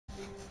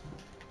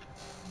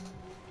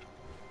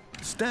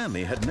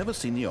Stanley had never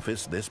seen the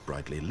office this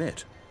brightly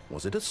lit.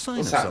 Was it a sign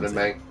What's of happening,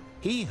 something? mate?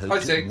 He Hi,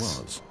 hoped it Six.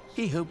 was.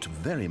 He hoped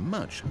very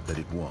much that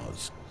it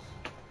was.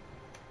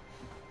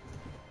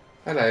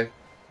 Hello.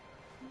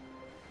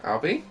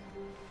 Albie?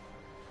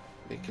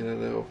 Making a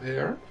little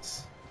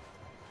appearance.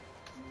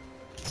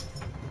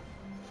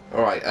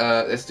 Alright,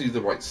 let's do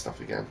the right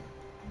stuff again.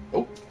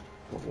 Oh.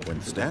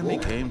 When Stanley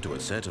came to a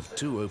set of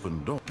 2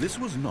 open doors, this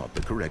was not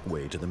the correct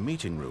way to the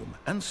meeting room,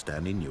 and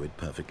Stanley knew it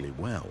perfectly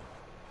well.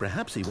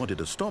 Perhaps he wanted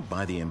to stop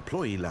by the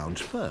employee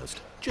lounge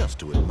first, just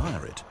to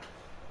admire it.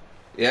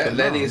 Yeah, The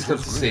Lenny lounge is good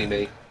was to see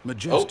me.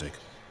 majestic,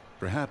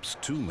 perhaps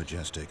too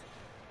majestic.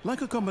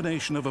 Like a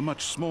combination of a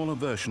much smaller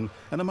version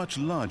and a much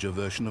larger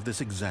version of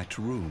this exact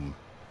room.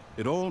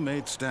 It all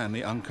made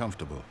Stanley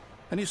uncomfortable,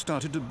 and he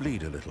started to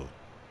bleed a little.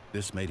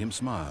 This made him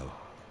smile.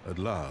 At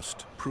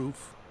last,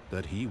 proof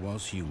that he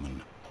was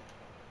human.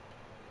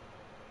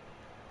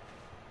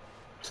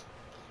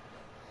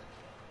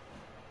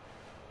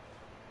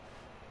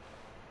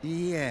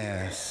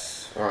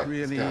 Yes, All right,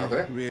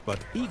 really.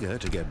 But eager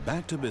to get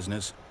back to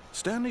business,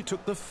 Stanley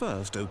took the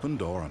first open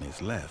door on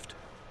his left.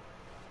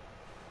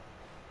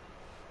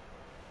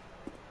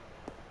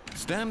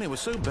 Stanley was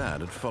so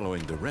bad at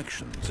following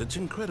directions, it's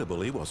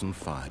incredible he wasn't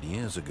fired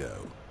years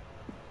ago.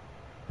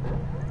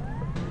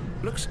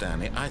 Look,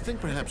 Stanley, I think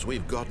perhaps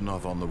we've gotten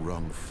off on the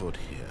wrong foot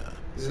here.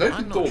 There's an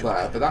open door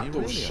there, but that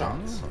door's shut.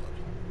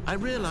 I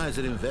realize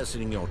that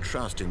investing your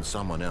trust in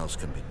someone else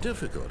can be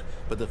difficult,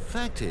 but the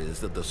fact is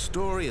that the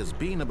story has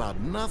been about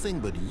nothing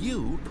but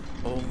you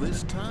all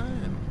this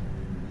time.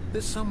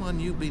 There's someone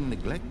you've been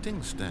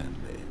neglecting,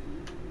 Stanley.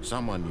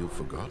 Someone you've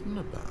forgotten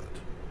about.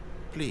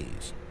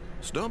 Please,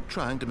 stop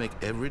trying to make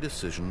every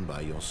decision by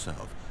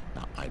yourself.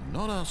 Now, I'm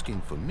not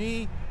asking for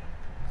me.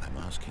 I'm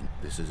asking,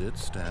 this is it,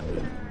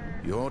 Stanley.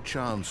 Your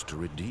chance to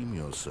redeem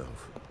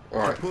yourself.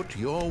 Right. To put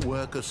your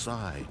work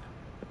aside.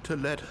 To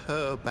let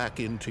her back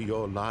into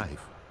your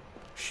life.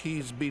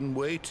 She's been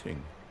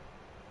waiting.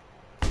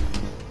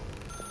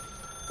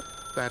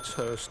 That's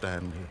her,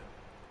 Stanley.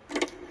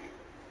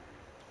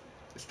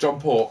 It's John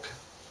Pork.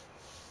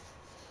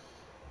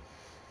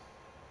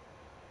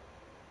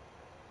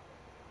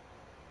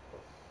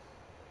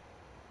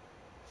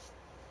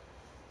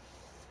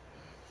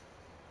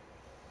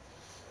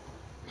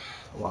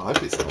 Well, I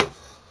hope it's not.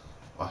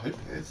 I hope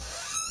it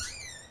is.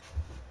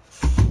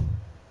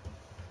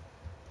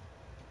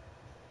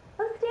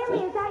 Oh,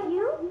 Stanley, is that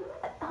you?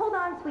 Hold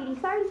on, sweetie.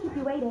 Sorry to keep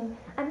you waiting.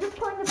 I'm just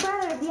pulling the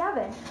bread out of the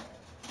oven.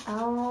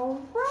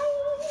 All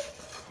right.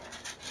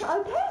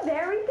 Okay,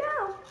 there we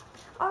go.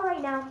 All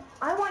right, now,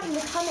 I want you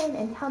to come in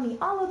and tell me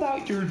all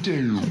about your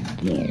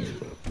day.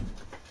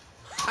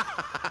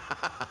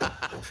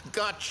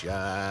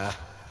 Gotcha.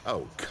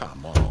 Oh,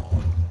 come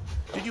on.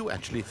 Did you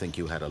actually think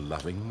you had a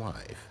loving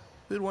wife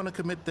who'd want to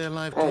commit their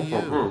life to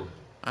you?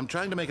 I'm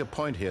trying to make a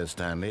point here,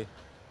 Stanley.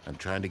 I'm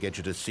trying to get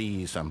you to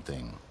see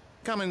something.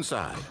 Come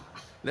inside.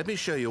 Let me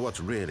show you what's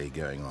really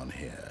going on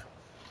here.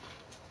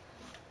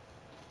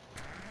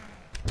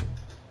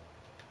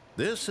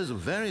 This is a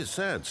very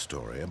sad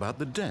story about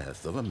the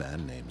death of a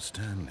man named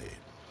Stanley.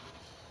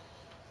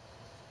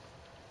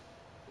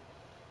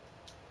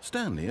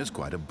 Stanley is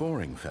quite a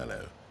boring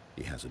fellow.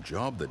 He has a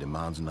job that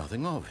demands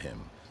nothing of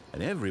him,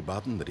 and every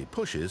button that he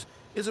pushes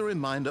is a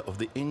reminder of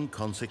the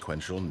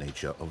inconsequential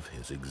nature of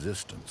his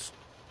existence.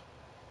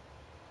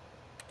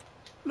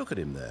 Look at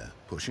him there,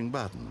 pushing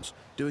buttons,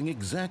 doing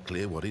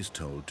exactly what he's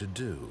told to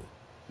do.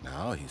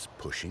 Now he's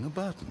pushing a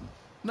button.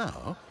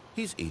 Now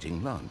he's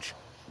eating lunch.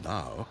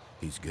 Now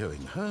he's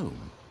going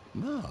home.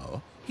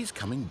 Now he's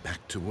coming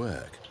back to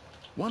work.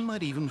 One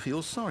might even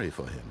feel sorry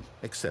for him,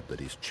 except that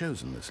he's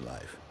chosen this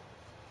life.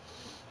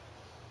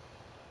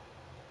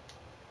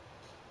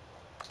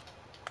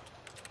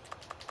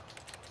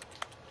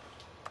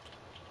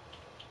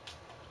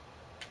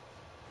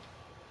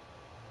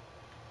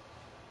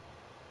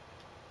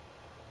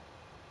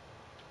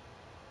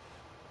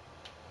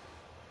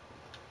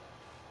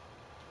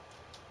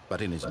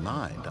 But in his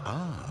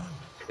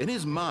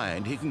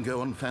mind, he can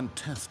go on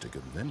fantastic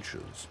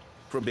adventures.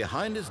 From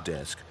behind his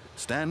desk,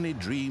 Stanley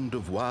dreamed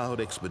of wild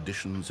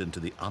expeditions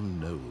into the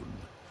unknown,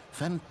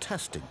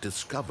 fantastic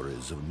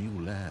discoveries of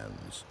new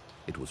lands.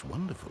 It was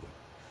wonderful.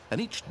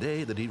 And each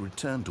day that he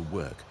returned to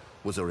work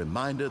was a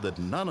reminder that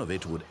none of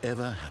it would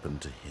ever happen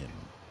to him.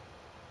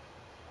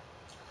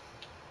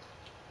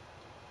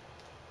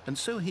 And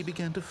so he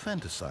began to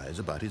fantasize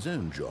about his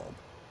own job.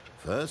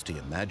 First, he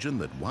imagined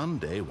that one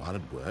day while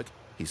at work,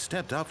 he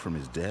stepped up from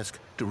his desk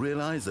to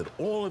realize that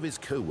all of his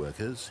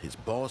co-workers, his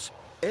boss,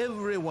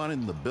 everyone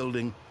in the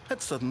building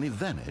had suddenly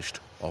vanished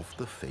off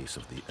the face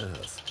of the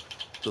earth.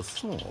 The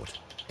thought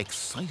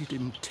excited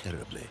him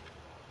terribly.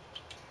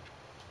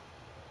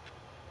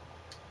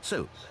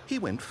 So he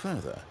went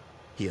further.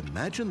 He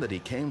imagined that he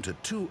came to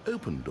 2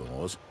 open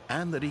doors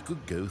and that he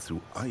could go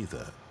through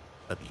either.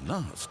 At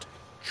last,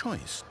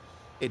 choice.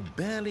 It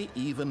barely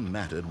even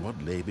mattered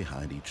what lay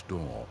behind each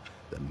door.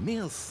 The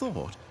mere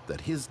thought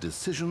that his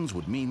decisions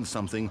would mean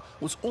something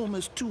was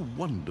almost too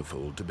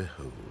wonderful to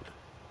behold.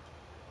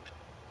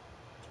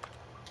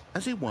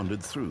 As he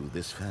wandered through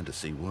this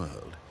fantasy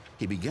world,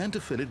 he began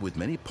to fill it with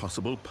many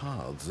possible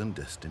paths and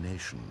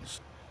destinations.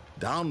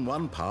 Down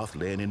one path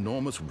lay an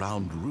enormous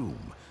round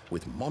room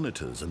with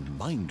monitors and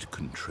mind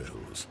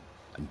controls.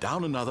 And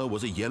down another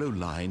was a yellow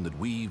line that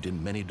weaved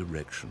in many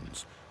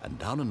directions. And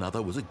down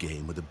another was a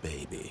game with a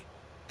baby.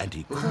 And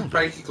he called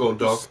it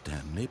the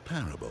Stanley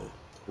Parable.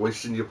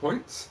 Wasting your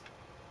points?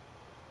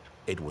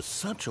 It was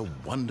such a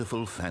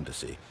wonderful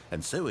fantasy,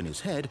 and so in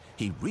his head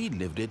he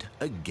relived it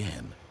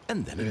again,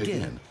 and then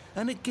again,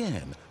 and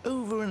again,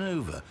 over and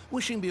over,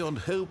 wishing beyond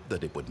hope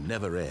that it would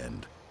never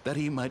end, that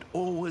he might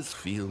always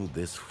feel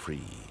this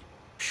free.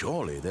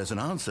 Surely there's an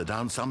answer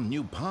down some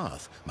new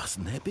path,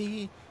 mustn't there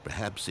be?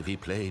 Perhaps if he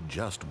played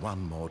just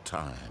one more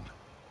time.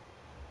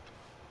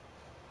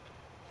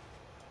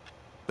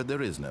 But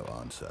there is no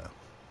answer.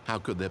 How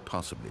could there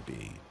possibly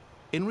be?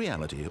 In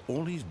reality,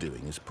 all he's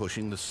doing is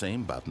pushing the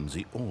same buttons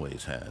he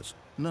always has.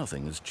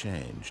 Nothing has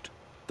changed.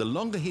 The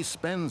longer he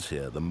spends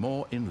here, the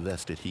more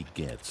invested he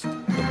gets. The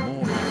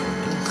more he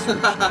forgets.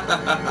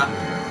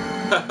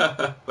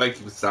 Thank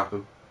you for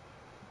stopping.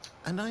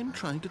 And I'm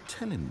trying to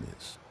tell him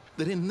this.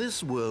 That in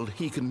this world,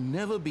 he can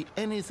never be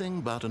anything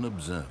but an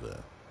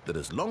observer. That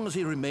as long as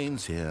he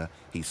remains here,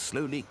 he's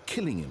slowly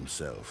killing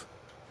himself.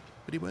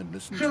 But he won't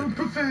listen to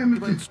me. He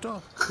won't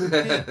stop.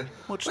 Here,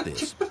 watch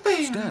this.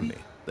 Stanley,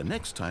 the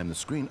next time the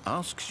screen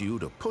asks you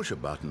to push a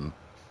button,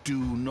 do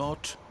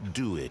not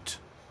do it.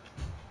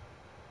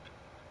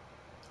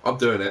 I'm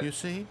doing it. You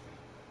see?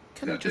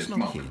 Can he just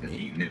not hear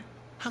me?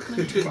 How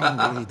can I tell him in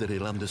a way that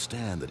he'll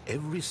understand that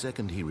every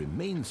second he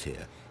remains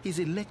here, he's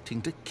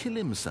electing to kill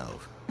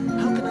himself?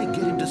 How can I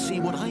get him to see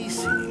what I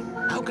see?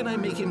 How can I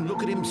make him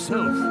look at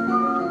himself?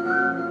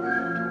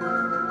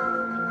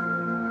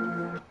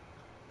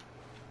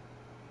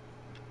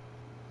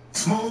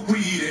 Smoke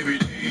weed every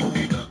day.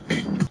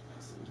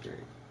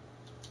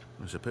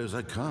 I suppose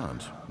I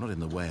can't. Not in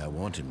the way I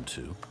want him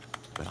to.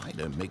 But I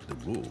don't make the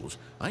rules.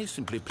 I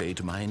simply play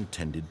to my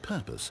intended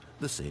purpose,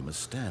 the same as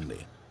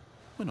Stanley.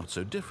 We're not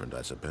so different,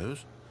 I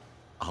suppose.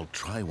 I'll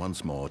try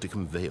once more to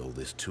convey all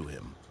this to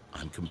him.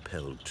 I'm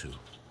compelled to.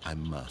 I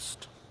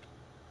must.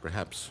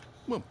 Perhaps,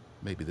 well,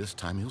 maybe this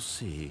time he'll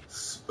see.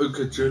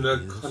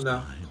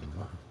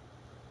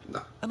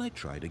 And I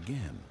tried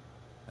again,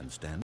 and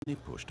Stanley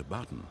pushed a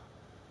button.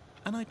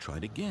 And I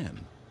tried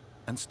again,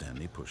 and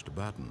Stanley pushed a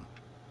button.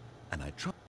 And I tried